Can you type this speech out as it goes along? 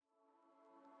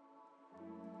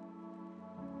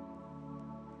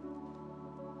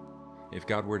if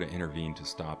God were to intervene to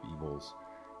stop evils,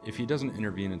 if he doesn't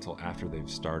intervene until after they've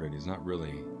started, he's not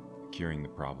really curing the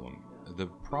problem. The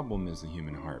problem is the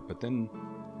human heart. But then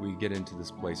we get into this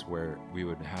place where we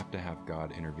would have to have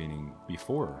God intervening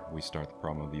before we start the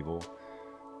problem of evil.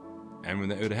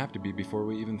 And it would have to be before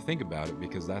we even think about it,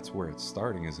 because that's where it's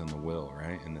starting, is in the will,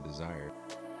 right? In the desire.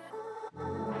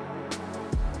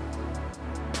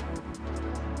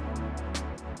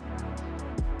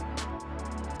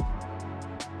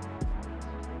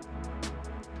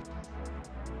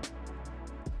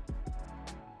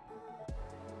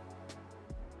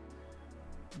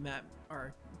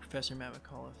 Professor Matt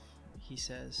McAuliffe, he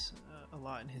says a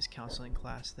lot in his counseling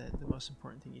class that the most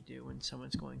important thing you do when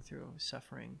someone's going through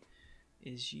suffering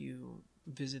is you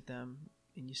visit them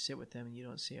and you sit with them and you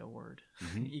don't say a word.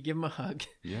 Mm-hmm. You give them a hug.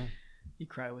 Yeah. You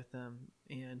cry with them,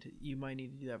 and you might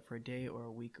need to do that for a day or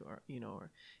a week, or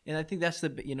and I think that's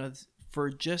for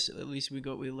just, at least we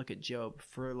look at Job,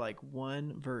 for like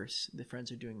one verse, the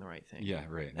friends are doing the right thing. Yeah,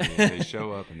 right. They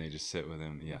show up and they just sit with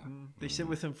him. Yeah. Mm-hmm. They sit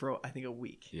with him for, I think, a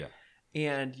week. Yeah.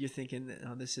 And you're thinking,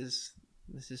 oh, this is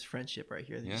friendship right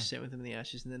here. They just sit with them in the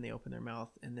ashes, and then they open their mouth,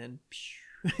 and then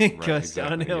it goes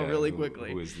downhill really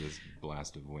quickly. Who is this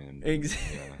blast of wind?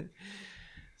 Exactly. Yeah.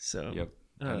 So. Yep.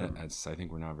 I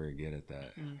think we're not very good at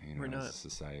that. We're not. As a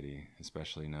society,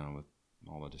 especially now with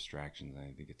all the distractions.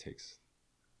 It's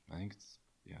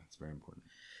very important.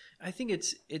 I think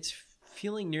it's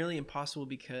feeling nearly impossible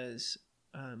because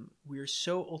we're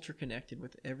so ultra connected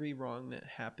with every wrong that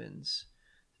happens,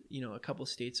 a couple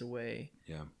states away.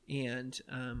 Yeah. And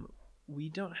we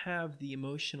don't have the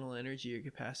emotional energy or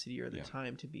capacity or the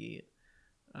time to be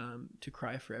to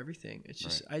cry for everything. It's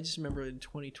just I just remember in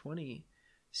 2020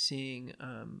 seeing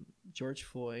George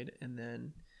Floyd and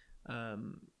then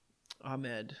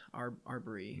Ahmaud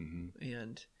Arbery, mm-hmm.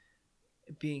 and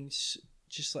being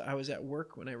just like, I was at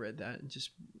work when I read that and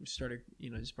just started,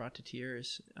 just brought to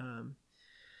tears.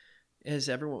 As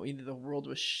everyone, the world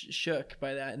was shook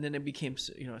by that, and then it became,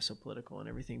 so political and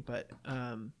everything. But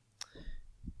I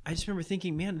just remember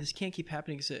thinking, man, this can't keep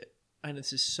happening, because I know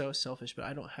this is so selfish, but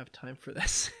I don't have time for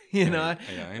this. I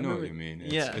know what you mean.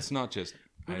 It's not just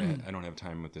I don't have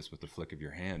time with this with the flick of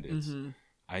your hand. It's mm-hmm.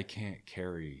 I can't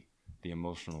carry the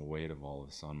emotional weight of all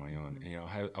this on my own.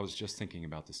 Mm-hmm. I was just thinking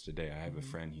about this today. I have mm-hmm. a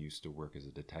friend who used to work as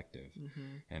a detective,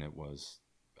 mm-hmm. and it was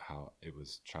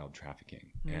child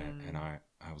trafficking. Mm-hmm. And I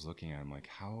was looking at him like,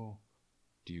 how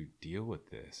do you deal with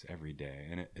this every day?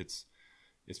 And it's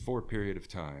for a period of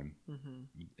time.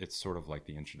 Mm-hmm. It's sort of like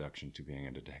the introduction to being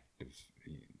a detective.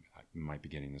 I might be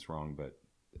getting this wrong, but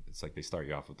it's like they start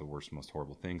you off with the worst, most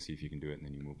horrible thing, see if you can do it, and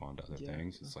then you move on to other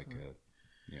things. It's like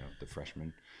the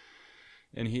freshman.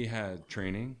 And he had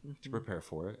training mm-hmm. to prepare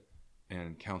for it,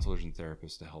 and counselors and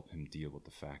therapists to help him deal with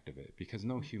the fact of it, because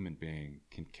no human being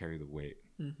can carry the weight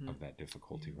mm-hmm. of that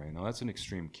difficulty. Right now, that's an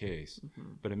extreme case,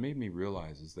 mm-hmm. but it made me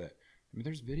realize is that,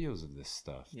 there's videos of this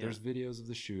stuff. Yeah. There's videos of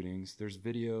the shootings. There's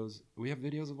videos. We have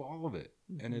videos of all of it,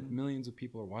 mm-hmm. and millions of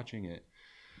people are watching it.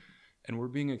 And we're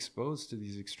being exposed to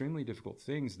these extremely difficult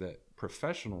things that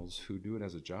professionals who do it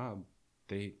as a job,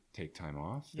 they take time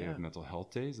off. They have mental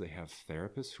health days. They have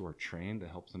therapists who are trained to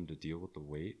help them to deal with the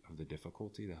weight of the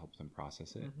difficulty, to help them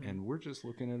process it. Mm-hmm. And we're just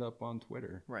looking it up on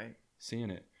Twitter, seeing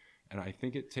it. And I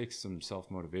think it takes some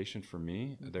self-motivation for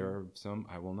me. Mm-hmm. There are some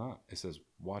I will not. It says,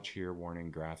 watch here,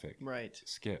 warning, graphic. Right.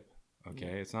 Skip. Okay?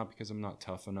 Yeah. It's not because I'm not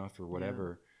tough enough or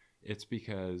whatever. Yeah. It's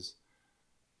because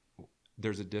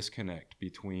there's a disconnect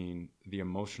between the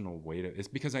emotional weight of it. It's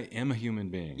because I am a human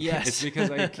being. Yes. It's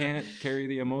because I can't carry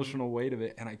the emotional weight of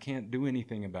it, and I can't do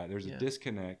anything about it. There's a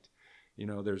disconnect.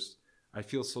 I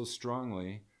feel so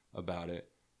strongly about it,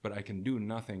 but I can do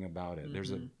nothing about it. Mm-hmm.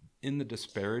 There's in the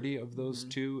disparity of those mm-hmm.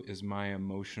 two is my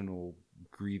emotional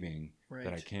grieving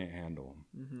that I can't handle.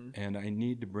 Mm-hmm. And I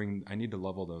need to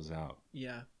level those out.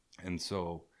 Yeah. And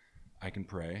so I can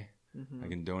pray. Mm-hmm. I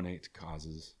can donate to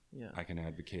causes. Yeah. I can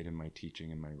advocate in my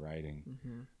teaching and my writing,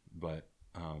 mm-hmm. but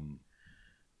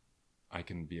I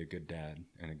can be a good dad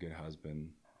and a good husband.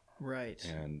 Right.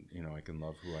 And, I can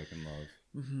love who I can love.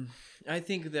 Mm-hmm. I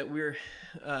think that we're,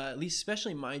 at least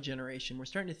especially my generation, we're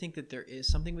starting to think that there is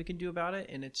something we can do about it.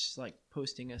 And it's like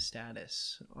posting a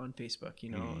status on Facebook,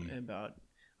 mm-hmm. about,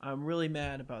 I'm really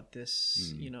mad about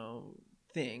this, mm-hmm.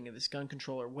 Thing, this gun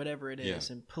control or whatever it is,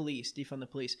 and police, defund the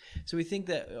police. So we think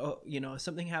that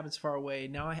something happens far away.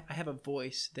 Now I have a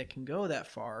voice that can go that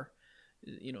far,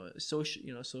 with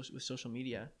social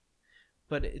media,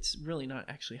 but it's really not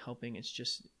actually helping. It's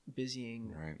just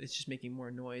busying. Right. It's just making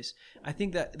more noise. I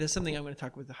think that there's something I'm going to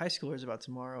talk with the high schoolers about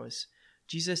tomorrow, is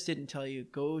Jesus didn't tell you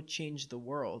go change the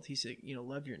world. He said,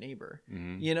 love your neighbor.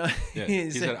 Mm-hmm. Yeah. He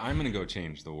said, I'm going to go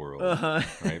change the world.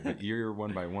 Right. But you're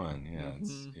one by one. Yeah.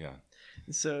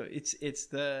 Mm-hmm. So it's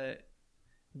the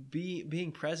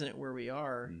being present where we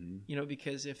are,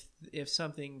 because if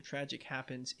something tragic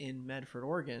happens in Medford,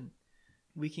 Oregon,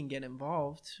 we can get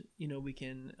involved. We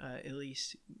can at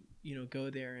least go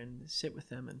there and sit with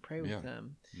them and pray with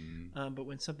them. Mm-hmm. But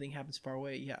when something happens far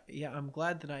away, I'm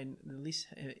glad that I at least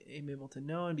am able to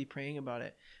know and be praying about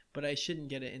it. But I shouldn't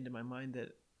get it into my mind that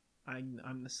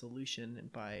I'm the solution. And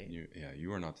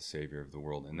you are not the savior of the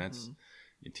world, and that's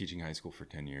teaching high school for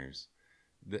 10 years.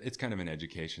 It's kind of an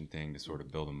education thing to sort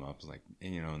of build them up. It's like,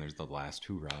 and there's the last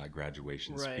hoorah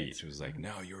graduation speech. It was like,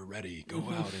 now you're ready, go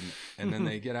out. And then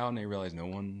they get out and they realize not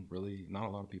a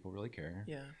lot of people really care.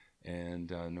 Yeah.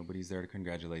 And nobody's there to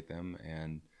congratulate them.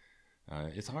 And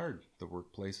it's hard. The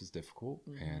workplace is difficult,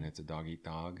 and it's a dog eat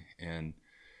dog. And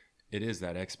it is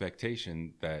that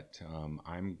expectation that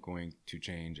I'm going to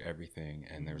change everything.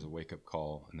 And there's a wake up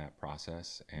call in that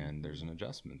process, and there's an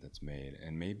adjustment that's made.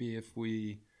 And maybe if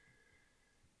we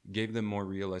gave them more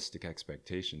realistic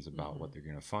expectations about what they're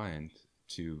going to find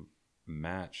to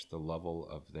match the level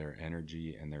of their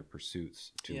energy and their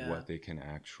pursuits to what they can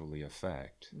actually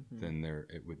affect, then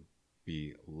it would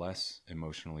be less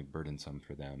emotionally burdensome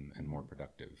for them and more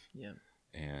productive. Yeah.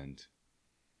 And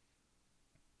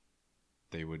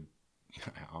they would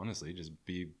honestly just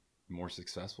be more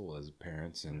successful as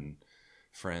parents and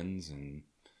friends and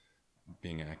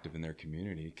being active in their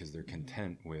community because they're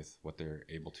content with what they're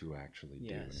able to actually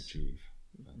do and achieve.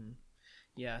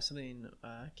 Yeah, something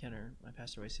Kenner, my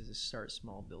pastor, always says is start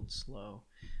small, build slow.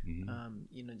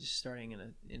 Just starting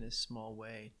in a small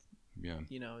way. Yeah.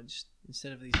 Just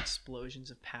instead of these explosions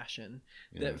of passion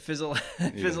that fizzle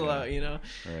out.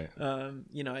 Right.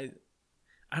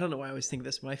 I don't know why I always think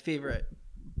this. My favorite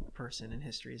person in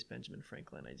history is Benjamin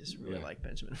Franklin. I just really like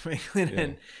Benjamin Franklin,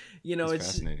 and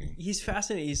fascinating. He's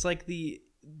fascinating. He's like the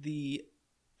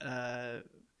I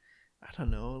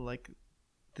don't know, like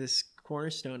this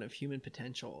cornerstone of human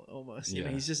potential almost.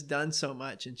 He's just done so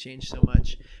much and changed so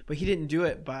much, but he didn't do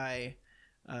it by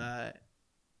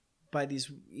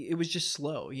these. It was just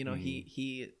slow.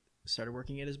 He started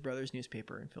working at his brother's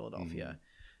newspaper in Philadelphia.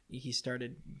 He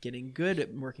started getting good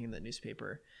at working in that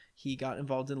newspaper. He got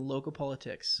involved in local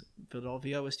politics.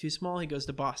 Philadelphia was too small. He goes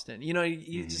to Boston.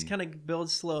 He just kind of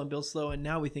builds slow. And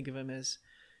now we think of him as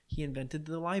he invented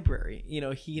the library.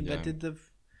 He invented the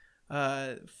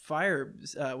fire.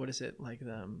 What is it like?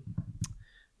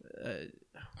 A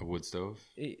wood stove?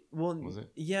 Was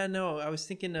it? Yeah, no. I was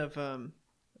thinking of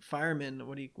firemen.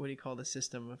 What do you call the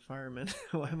system of firemen?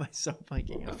 Why am I so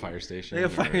blanking out? A fire station? Like a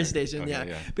fire station, okay,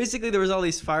 yeah. Basically, there was all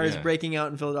these fires breaking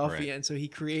out in Philadelphia, and so he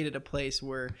created a place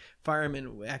where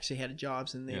firemen actually had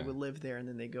jobs, and they would live there, and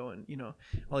then they go and,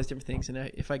 all these different things. And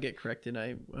if I get corrected,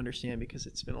 I understand because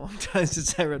it's been a long time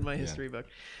since I read my history book.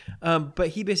 But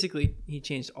he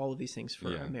changed all of these things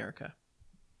for America.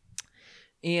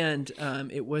 And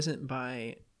it wasn't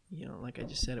by, like I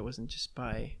just said, it wasn't just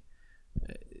by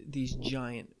these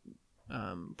giant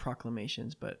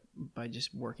proclamations, but by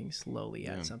just working slowly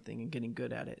at something and getting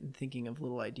good at it and thinking of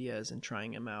little ideas and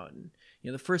trying them out. And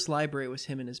the first library was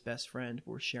him and his best friend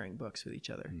were sharing books with each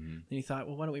other. And he thought,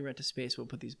 well, why don't we rent a space? We'll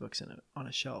put these books on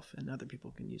a shelf and other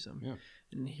people can use them.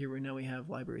 And here we have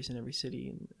libraries in every city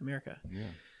in America.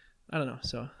 I don't know.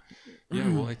 So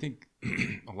well, I think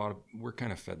we're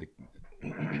kind of fed the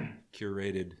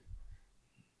curated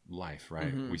life,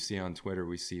 right? We see on Twitter,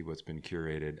 we see what's been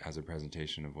curated as a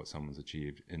presentation of what someone's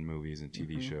achieved in movies and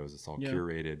TV shows. It's all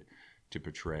curated to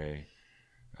portray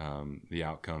the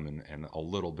outcome and a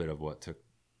little bit of what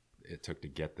it took to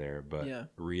get there.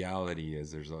 But reality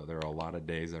is there are a lot of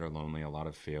days that are lonely, a lot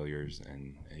of failures,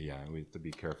 and we have to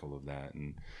be careful of that.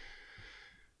 And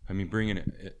I mean, bringing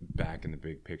it back in the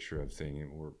big picture of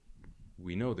things,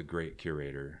 we know the great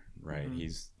curator, right?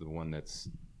 He's the one that's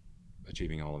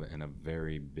achieving all of it in a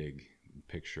very big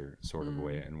picture sort of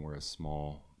way, and we're a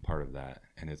small part of that.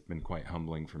 And it's been quite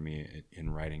humbling for me in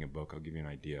writing a book. I'll give you an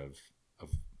idea of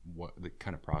what the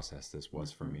kind of process this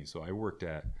was for me. So I worked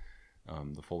at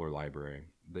the Fuller Library.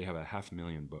 They have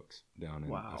 500,000 books down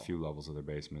in a few levels of their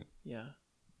basement.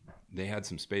 They had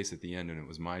some space at the end, and it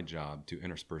was my job to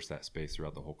intersperse that space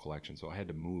throughout the whole collection. So I had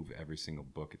to move every single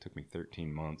book. It took me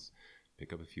 13 months.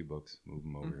 Pick up a few books, move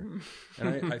them over.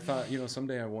 And I thought,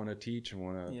 someday I want to teach and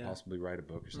want to possibly write a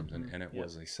book or something. And it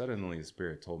was like, suddenly the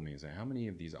Spirit told me, how many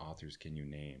of these authors can you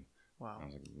name? Wow. I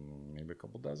was like, maybe a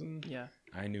couple dozen. Yeah.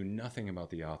 I knew nothing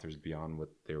about the authors beyond what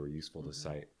they were useful to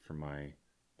cite for my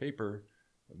paper,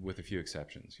 with a few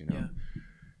exceptions,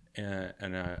 And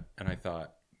I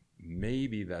thought,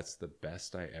 maybe that's the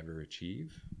best I ever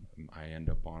achieve. I end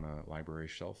up on a library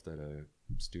shelf that a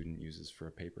student uses for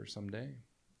a paper someday.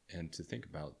 And to think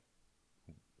about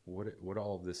what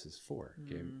all of this is for.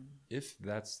 Okay? If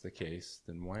that's the case,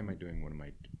 then why am I doing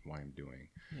why I'm doing?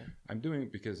 Yeah. I'm doing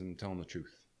it because I'm telling the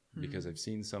truth. Because I've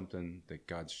seen something that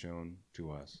God's shown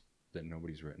to us that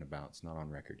nobody's written about. It's not on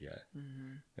record yet.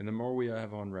 And the more we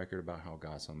have on record about how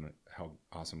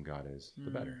awesome God is,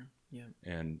 the better. Yeah.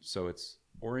 And so it's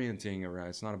orienting around,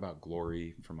 it's not about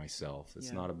glory for myself.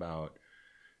 It's not about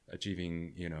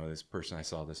achieving, this person, I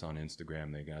saw this on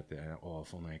Instagram, they got that,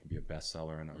 if only I could be a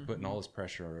bestseller, and putting all this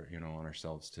pressure, on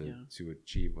ourselves to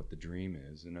achieve what the dream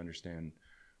is, and understand,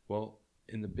 well,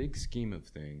 in the big scheme of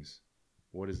things,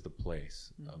 what is the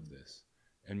place of this?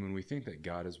 And when we think that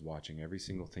God is watching every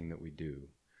single thing that we do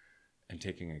and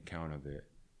taking account of it,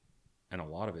 and a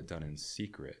lot of it done in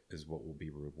secret is what we'll be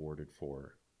rewarded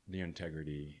for, the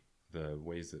integrity, the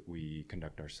ways that we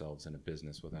conduct ourselves in a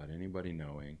business without anybody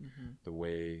knowing, the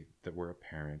way that we're a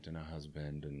parent and a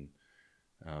husband, and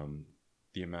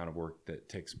the amount of work that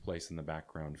takes place in the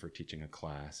background for teaching a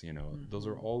class, those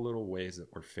are all little ways that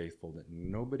we're faithful that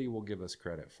nobody will give us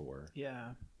credit for. Yeah.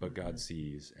 But God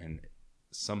sees and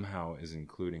somehow is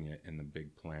including it in the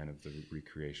big plan of the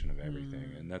recreation of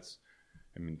everything. And that's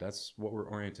what we're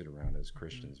oriented around as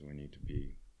Christians. We need to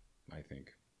be, I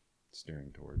think,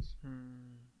 steering towards.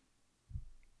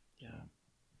 Yeah.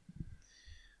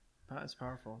 That's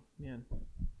powerful, man.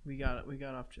 We got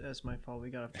off. That's my fault. We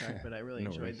got off track, but I really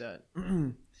enjoyed that.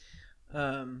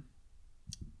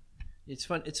 It's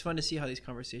fun. It's fun to see how these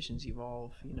conversations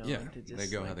evolve. Yeah, they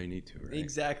go how they need to. Right?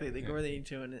 Exactly, they go where they need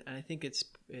to, and I think it's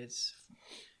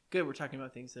good. We're talking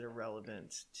about things that are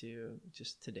relevant to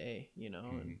just today.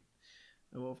 And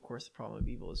well, of course, the problem of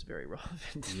evil is very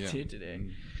relevant to today.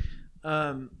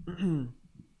 I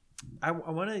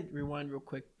want to rewind real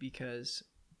quick because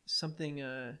something.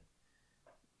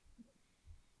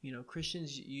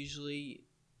 Christians usually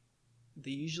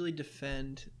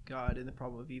defend God in the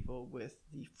problem of evil with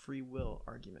the free will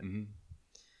argument.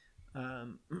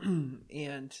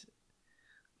 And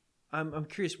I'm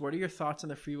curious, what are your thoughts on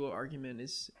the free will argument?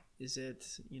 Is it,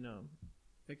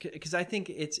 because I think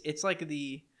it's like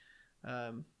the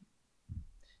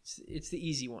it's the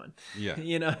easy one. Yeah.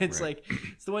 It's right. Like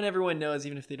it's the one everyone knows,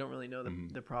 even if they don't really know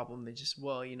the problem. They just,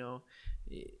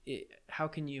 how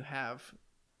can you have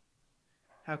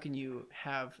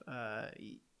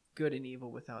good and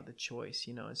evil without the choice,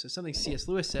 And so something C.S.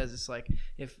 Lewis says, it's like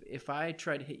if I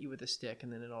try to hit you with a stick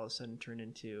and then it all of a sudden turned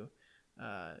into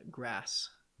grass,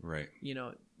 right?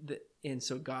 And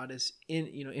so God is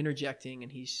interjecting,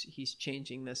 and he's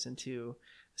changing this into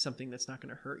something that's not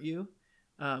going to hurt you.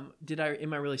 Am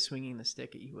I really swinging the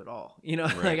stick at you at all?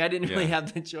 Right. Like I didn't really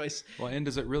have the choice. Well, and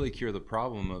does it really cure the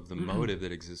problem of the motive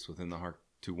that exists within the heart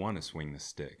to want to swing the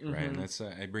stick, right? And that's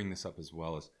I bring this up as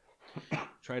well as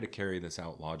try to carry this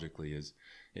out logically, is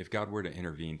if God were to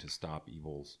intervene to stop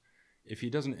evils, if he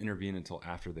doesn't intervene until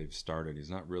after they've started, he's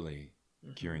not really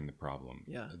curing the problem.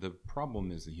 Yeah. The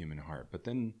problem is the human heart. But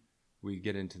then we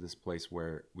get into this place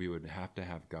where we would have to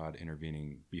have God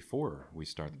intervening before we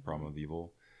start the problem of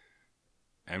evil.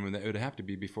 And it would have to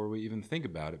be before we even think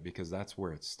about it, because that's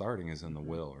where it's starting, is in the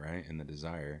will, right? In the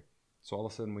desire. So all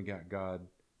of a sudden we got God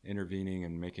intervening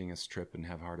and making us trip and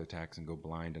have heart attacks and go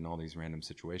blind and all these random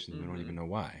situations. We don't even know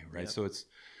why, right? Yep. So it's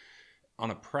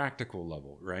on a practical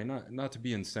level, right? Not to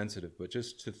be insensitive, but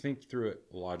just to think through it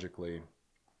logically.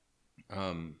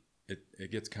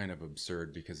 It gets kind of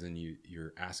absurd, because then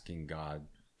you're asking God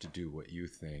to do what you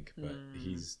think, but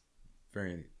he's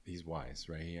wise,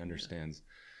 right? He understands.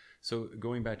 So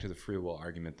going back to the free will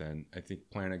argument, then I think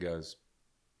Plantinga's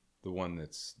the one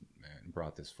that's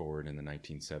brought this forward in the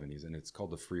 1970s, and it's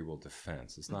called the free will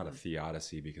defense. It's not a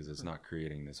theodicy, because it's not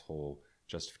creating this whole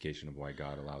justification of why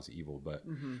God allows evil, but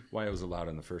why it was allowed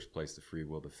in the first place, the free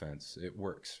will defense. It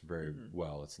works very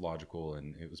well. It's logical,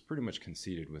 and it was pretty much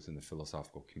conceded within the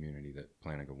philosophical community that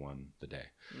Plantinga won the day.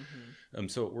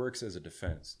 So it works as a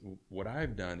defense. What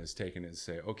I've done is taken it and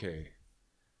say, okay,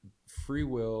 free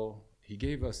will, he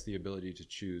gave us the ability to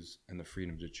choose and the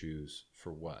freedom to choose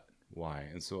for what? Why?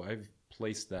 And so I've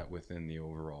placed that within the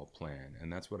overall plan, and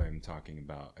that's what I'm talking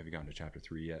about. Have you gotten to chapter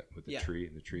 3 yet with the tree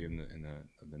and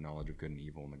the knowledge of good and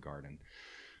evil in the garden?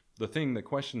 The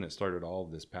question that started all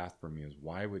of this path for me is,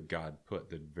 why would God put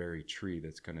the very tree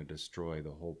that's going to destroy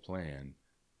the whole plan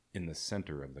in the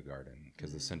center of the garden?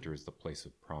 Because the center is the place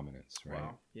of prominence, right?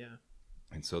 Wow. Yeah.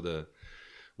 And so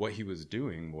what he was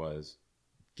doing was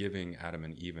giving Adam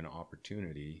and Eve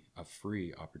a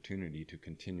free opportunity to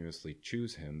continuously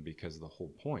choose him, because the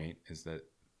whole point is that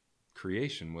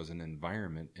creation was an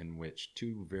environment in which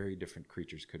two very different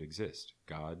creatures could exist,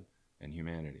 God and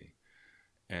humanity.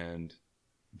 And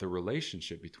the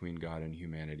relationship between God and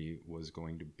humanity was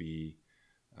going to be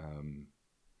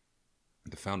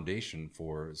the foundation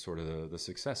for sort of the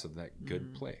success of that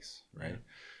good place, right? Yeah.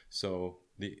 So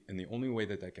the only way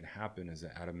that could happen is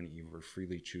that Adam and Eve were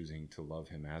freely choosing to love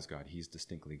him as God. He's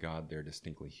distinctly God, they're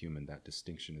distinctly human. That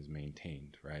distinction is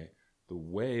maintained, right? The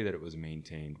way that it was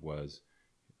maintained was,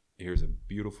 here's a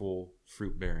beautiful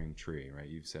fruit-bearing tree, right?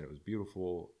 You've said it was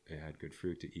beautiful, it had good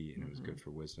fruit to eat, and it was good for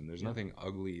wisdom. There's nothing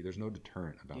ugly, there's no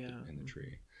deterrent about in the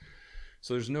tree.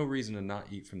 So there's no reason to not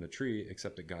eat from the tree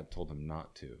except that God told them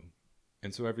not to.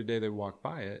 And so every day they walk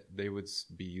by it, they would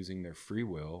be using their free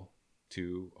will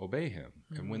to obey him.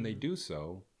 And when they do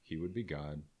so, he would be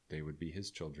God, they would be his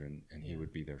children, and he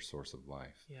would be their source of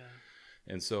life. Yeah.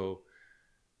 And so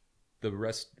the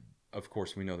rest, of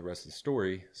course, we know the rest of the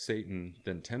story. Satan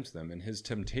then tempts them, and his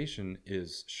temptation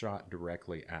is shot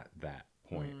directly at that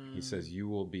point. He says, you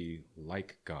will be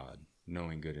like God,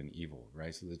 knowing good and evil,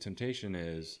 right? So the temptation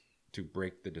is to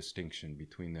break the distinction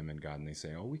between them and God. And they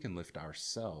say, oh, we can lift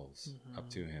ourselves up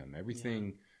to him.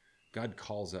 Everything, God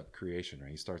calls up creation,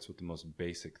 right? He starts with the most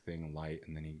basic thing, light,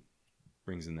 and then he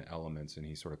brings in the elements and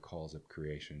he sort of calls up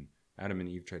creation. Adam and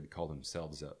Eve tried to call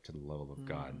themselves up to the level of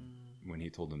God when he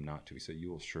told them not to. He said, you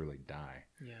will surely die.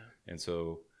 Yeah. And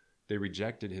so they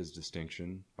rejected his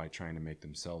distinction by trying to make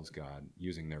themselves God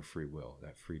using their free will,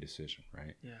 that free decision,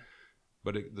 right? Yeah.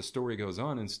 But the story goes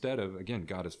on. Instead of, again,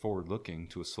 God is forward-looking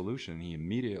to a solution. He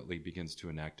immediately begins to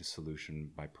enact a solution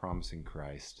by promising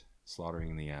Christ,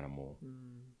 slaughtering the animal,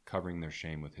 covering their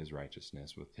shame with his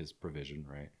righteousness, with his provision,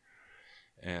 right?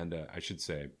 And I should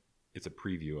say, it's a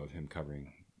preview of him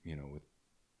covering, with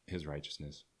his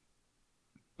righteousness.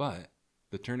 But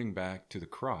the turning back to the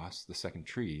cross, the second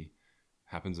tree,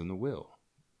 happens in the will.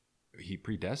 He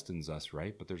predestines us,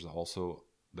 right? But there's also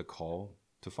the call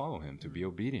to follow him, to be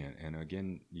obedient. And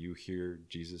again, you hear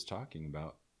Jesus talking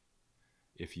about,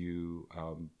 if you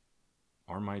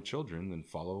are my children, then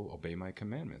obey my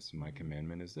commandments. And my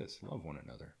commandment is this, love one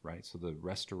another, right? So the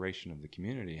restoration of the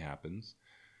community happens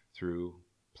through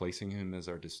placing him as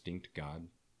our distinct God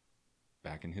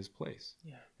back in his place.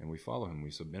 Yeah. And we follow him,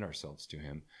 we submit ourselves to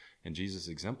him. And Jesus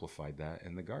exemplified that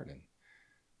in the garden.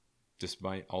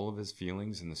 Despite all of his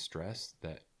feelings and the stress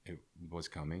that it was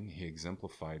coming, he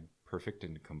exemplified perfect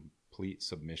and complete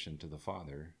submission to the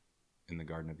Father in the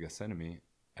Garden of Gethsemane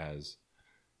as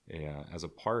a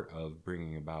part of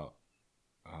bringing about,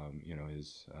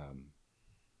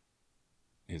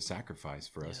 his sacrifice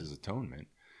for us, his atonement,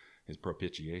 his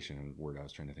propitiation, the word I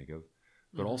was trying to think of,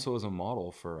 but also as a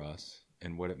model for us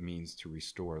and what it means to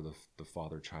restore the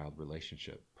father-child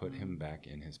relationship, put him back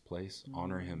in his place,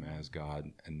 honor him as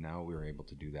God, and now we're able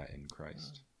to do that in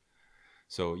Christ.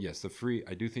 So yes,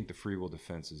 I do think the free will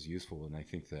defense is useful, and I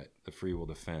think that the free will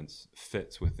defense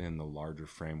fits within the larger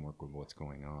framework of what's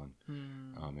going on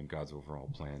in God's overall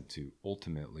plan to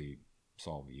ultimately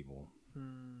solve evil.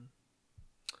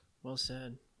 Well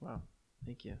said. Wow.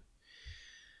 Thank you.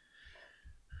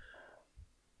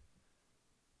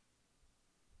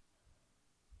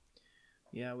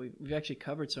 Yeah, we've actually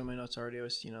covered some of my notes already. I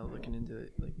was, looking into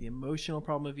the emotional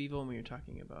problem of evil, and we were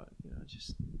talking about,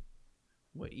 just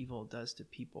what evil does to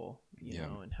people,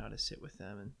 know, and how to sit with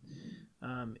them.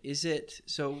 And is it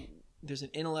so? There's an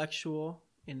intellectual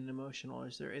and an emotional. Are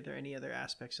there any other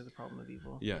aspects of the problem of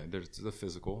evil? Yeah, there's the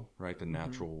physical, right? The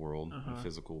natural world, the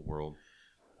physical world,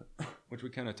 which we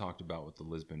kind of talked about with the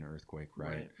Lisbon earthquake,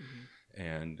 right?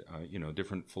 And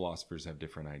different philosophers have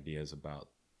different ideas about,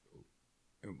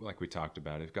 like we talked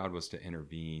about, if God was to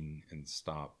intervene and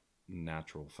stop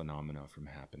natural phenomena from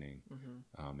happening,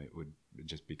 it would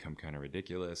just become kind of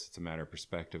ridiculous. It's a matter of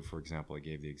perspective. For example, I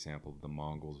gave the example of the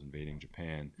Mongols invading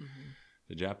Japan.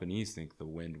 The Japanese think the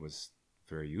wind was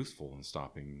very useful in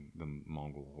stopping the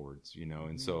Mongol hordes,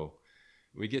 and so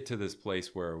we get to this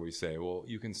place where we say, well,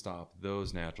 you can stop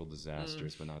those natural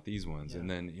disasters, but not these ones. And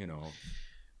then,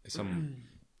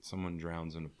 someone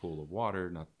drowns in a pool of water,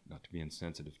 not to be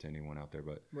insensitive to anyone out there,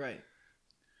 but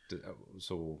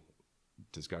so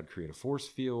does God create a force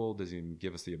field? Does he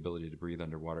give us the ability to breathe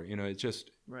underwater? It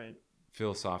just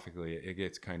philosophically, it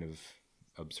gets kind of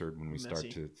absurd when we start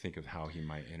to think of how he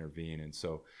might intervene. And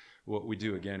so what we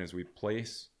do again is we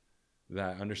place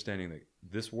that understanding that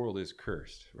this world is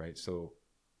cursed, right? So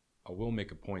I will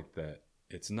make a point that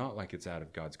it's not like it's out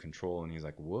of God's control and he's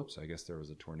like, whoops, I guess there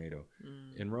was a tornado.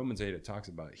 In Romans 8, it talks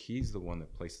about he's the one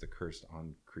that placed the curse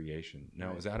on creation.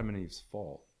 Now, it was Adam and Eve's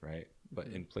fault, right? But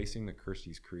in placing the curse,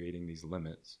 he's creating these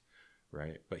limits,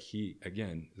 right? But he,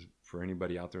 again, for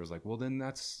anybody out there is like, well, then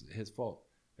that's his fault.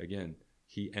 again,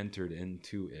 he entered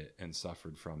into it and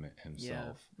suffered from it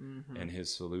himself. Yeah. Mm-hmm. And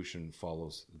his solution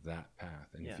follows that path.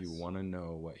 And if you want to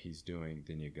know what he's doing,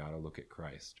 then you got to look at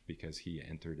Christ, because he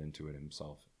entered into it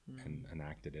himself and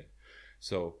enacted it.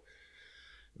 So,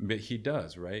 but he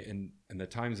does, right? And the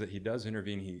times that he does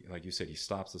intervene, he, like you said, he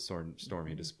stops the storm.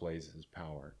 He displays his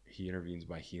power. He intervenes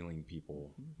by healing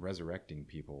people, resurrecting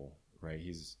people, right?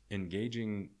 He's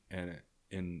engaging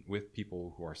with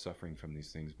people who are suffering from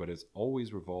these things, but it's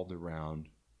always revolved around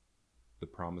the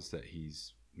promise that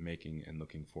he's making and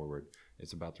looking forward.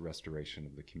 It's about the restoration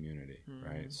of the community,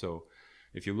 right? So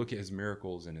if you look at his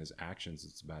miracles and his actions,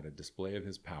 it's about a display of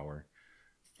his power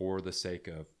for the sake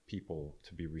of people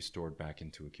to be restored back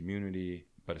into a community,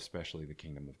 but especially the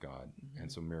kingdom of God.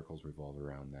 And so miracles revolve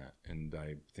around that. And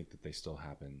I think that they still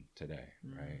happen today,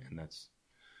 right? And that's,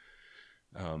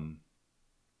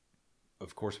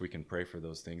 of course, we can pray for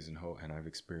those things and hope. And I've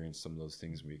experienced some of those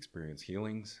things. We experience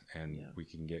healings, and we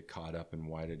can get caught up in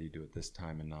why did he do it this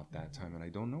time and not that time? And I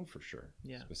don't know for sure,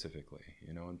 specifically,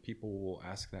 and people will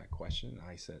ask that question.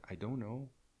 I said, I don't know,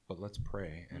 but let's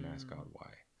pray and ask God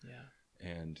why. Yeah.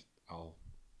 And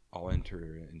I'll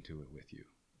enter into it with you.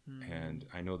 And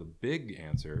I know the big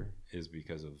answer is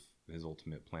because of his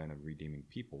ultimate plan of redeeming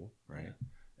people, right?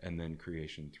 Yeah. And then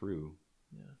creation through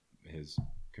his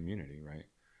community, right?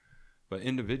 But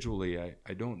individually,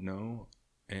 I don't know.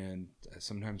 And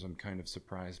sometimes I'm kind of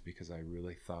surprised, because I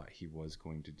really thought he was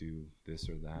going to do this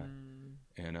or that.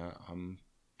 And I'm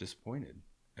disappointed.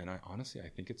 And I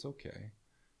think it's okay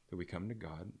that we come to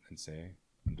God and say,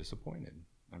 I'm disappointed.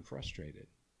 I'm frustrated.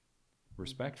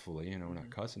 Respectfully, we're not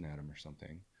cussing at him or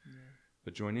something. Yeah.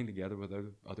 But joining together with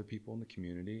other people in the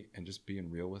community and just being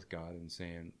real with God and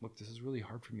saying, look, this is really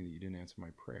hard for me that you didn't answer my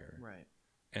prayer. Right.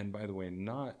 And by the way,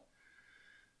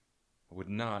 would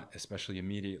not especially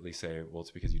immediately say, well,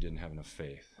 it's because you didn't have enough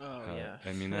faith. Oh, yeah.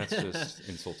 I mean, that's just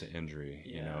insult to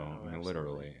injury,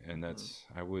 literally. And that's,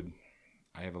 I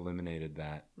have eliminated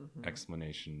that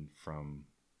explanation from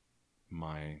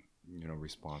my,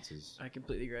 responses. I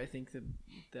completely agree. I think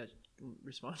that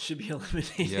response should be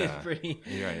eliminated pretty.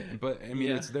 Right. But I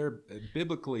mean, it's there.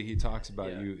 Biblically, he talks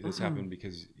about this happened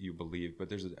because you believe, but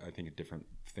there's, I think, a different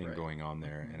thing going on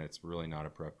there, and it's really not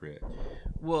appropriate.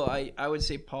 Well, I would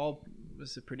say Paul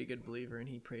was a pretty good believer, and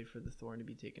he prayed for the thorn to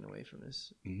be taken away from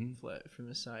his from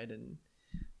his side, and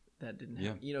that didn't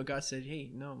happen. God said,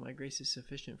 hey, no, my grace is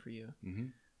sufficient for you.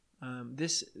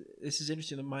 This is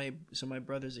interesting. My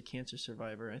brother's a cancer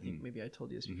survivor. I think maybe I told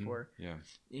you this before. Yeah.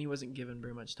 And he wasn't given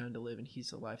very much time to live, and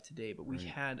he's alive today. But we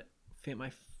had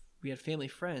family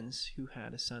friends who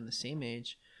had a son the same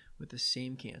age with the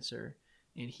same cancer,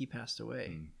 and he passed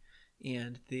away.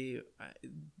 And they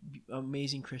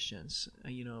amazing Christians.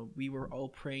 We were all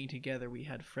praying together. We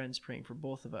had friends praying for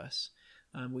both of us.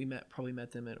 We probably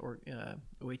met them at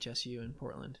OHSU in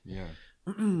Portland. Yeah.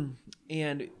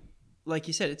 And like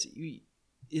you said, it's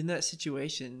in that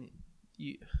situation,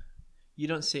 you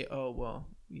don't say, oh, well,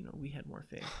 we had more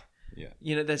faith.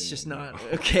 Yeah. That's just not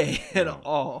okay at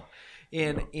all.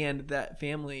 And that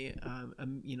family,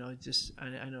 just,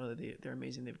 I know that they're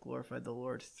amazing. They've glorified the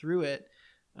Lord through it.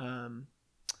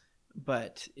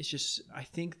 But it's just, I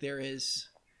think there is,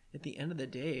 at the end of the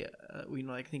day,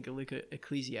 I think look at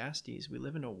Ecclesiastes. We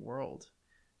live in a world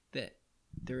that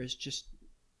there is just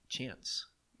chance,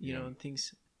 and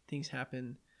things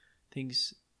happen,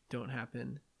 things don't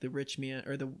happen. The rich man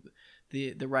or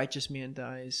the righteous man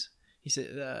dies. He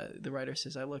said, the writer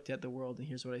says, I looked at the world and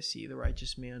here's what I see. The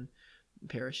righteous man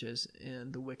perishes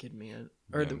and the wicked man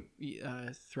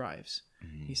thrives.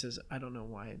 He says, I don't know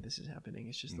why this is happening.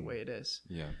 It's just the way it is.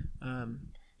 Yeah.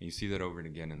 You see that over and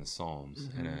again in the Psalms,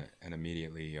 and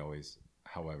immediately he always,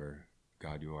 however,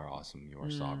 God, you are awesome. You are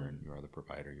sovereign. You are the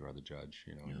provider. You are the judge.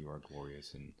 You are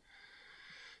glorious. And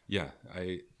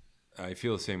I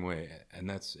feel the same way. And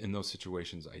that's in those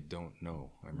situations, I don't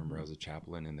know. I remember I was a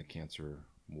chaplain in the cancer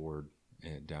ward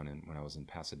when I was in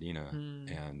Pasadena.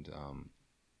 And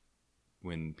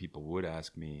when people would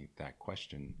ask me that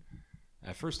question,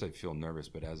 at first I'd feel nervous,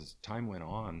 but as time went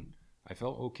on, I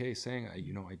felt okay saying,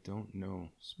 I don't know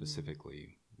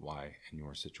specifically why in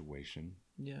your situation,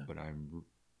 but I'm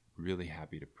really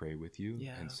happy to pray with you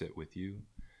and sit with you,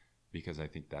 because I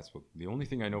think that's the only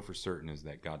thing I know for certain is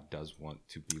that God does want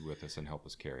to be with us and help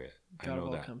us carry it. God I know of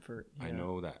all that. Comfort. Yeah. I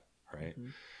know that, right?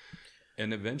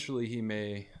 And eventually he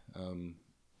may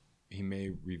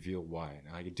reveal why.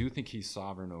 Now, I do think he's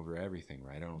sovereign over everything,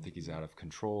 right? I don't think he's out of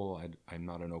control. I'm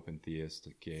not an open theist.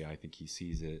 Okay, I think he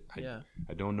sees it.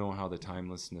 I don't know how the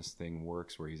timelessness thing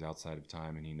works, where he's outside of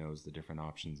time and he knows the different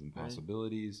options and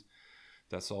possibilities. Right.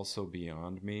 That's also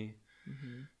beyond me.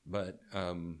 But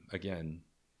again,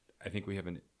 I think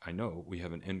I know we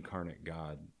have an incarnate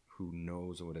God who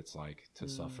knows what it's like to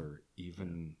suffer,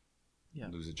 even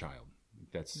lose a child.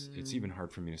 It's even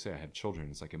hard for me to say. I have children.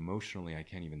 It's like emotionally, I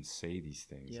can't even say these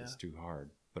things. It's too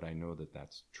hard, but I know that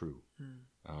that's true.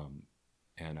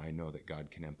 And I know that God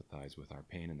can empathize with our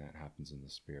pain, and that happens in the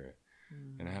spirit,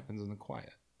 and it happens in the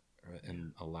quiet,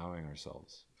 and allowing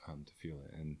ourselves to feel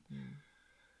it, and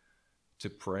to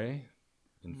pray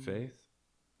in faith,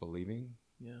 believing,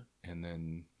 and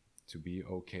then to be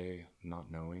okay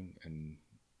not knowing, and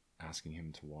asking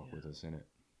him to walk with us in it.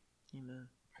 Amen.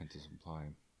 And to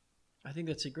supply. I think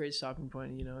that's a great stopping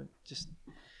point. Just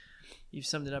you've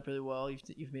summed it up really well.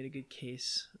 You've made a good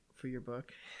case for your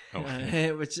book,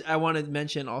 which I want to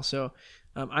mention also.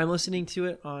 I'm listening to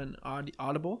it on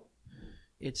Audible.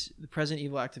 It's The Present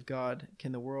Evil Act of God.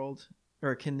 Can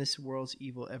this world's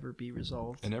evil ever be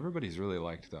resolved? And everybody's really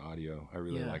liked the audio. I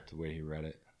really liked the way he read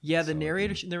it. Yeah, the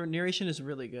narration is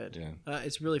really good. Yeah.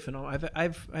 It's really phenomenal.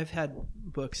 I've had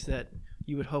books that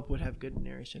you would hope would have good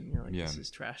narration. You're like, this is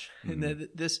trash. And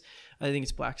this, I think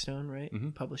it's Blackstone, right?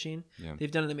 Publishing. Yeah. They've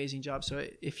done an amazing job. So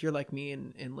if you're like me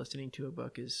and listening to a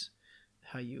book is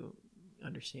how you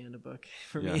understand a book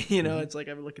for me, it's like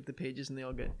I would look at the pages and they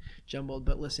all get jumbled,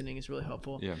 but listening is really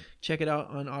helpful. Yeah. Check it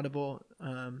out on Audible.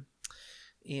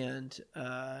 And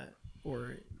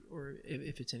or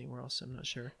if it's anywhere else, I'm not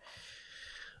sure.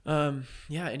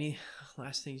 Any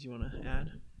last things you want to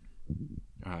add?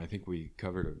 I think we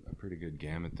covered a pretty good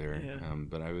gamut there.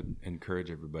 But I would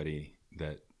encourage everybody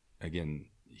that, again,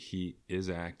 he is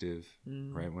active,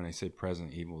 right? When I say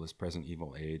present evil, this present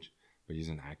evil age, but he's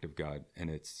an active God, and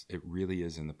it really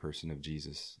is in the person of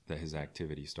Jesus that his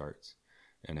activity starts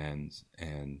and ends.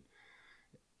 And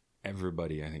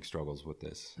everybody, I think, struggles with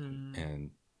this,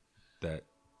 and that,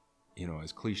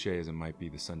 as cliche as it might be,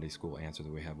 the Sunday school answer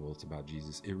that we have, well, it's about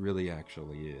Jesus, it really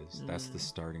actually is. That's the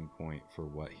starting point for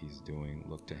what he's doing.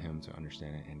 Look to him to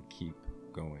understand it and keep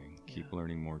going, keep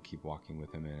learning more, keep walking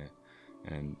with him in it,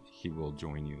 and he will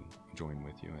join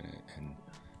with you in it,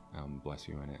 and bless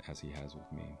you in it as he has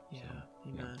with me.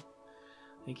 Amen.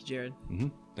 Thank you,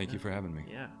 Jered. Thank you for having me.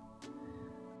 Yeah.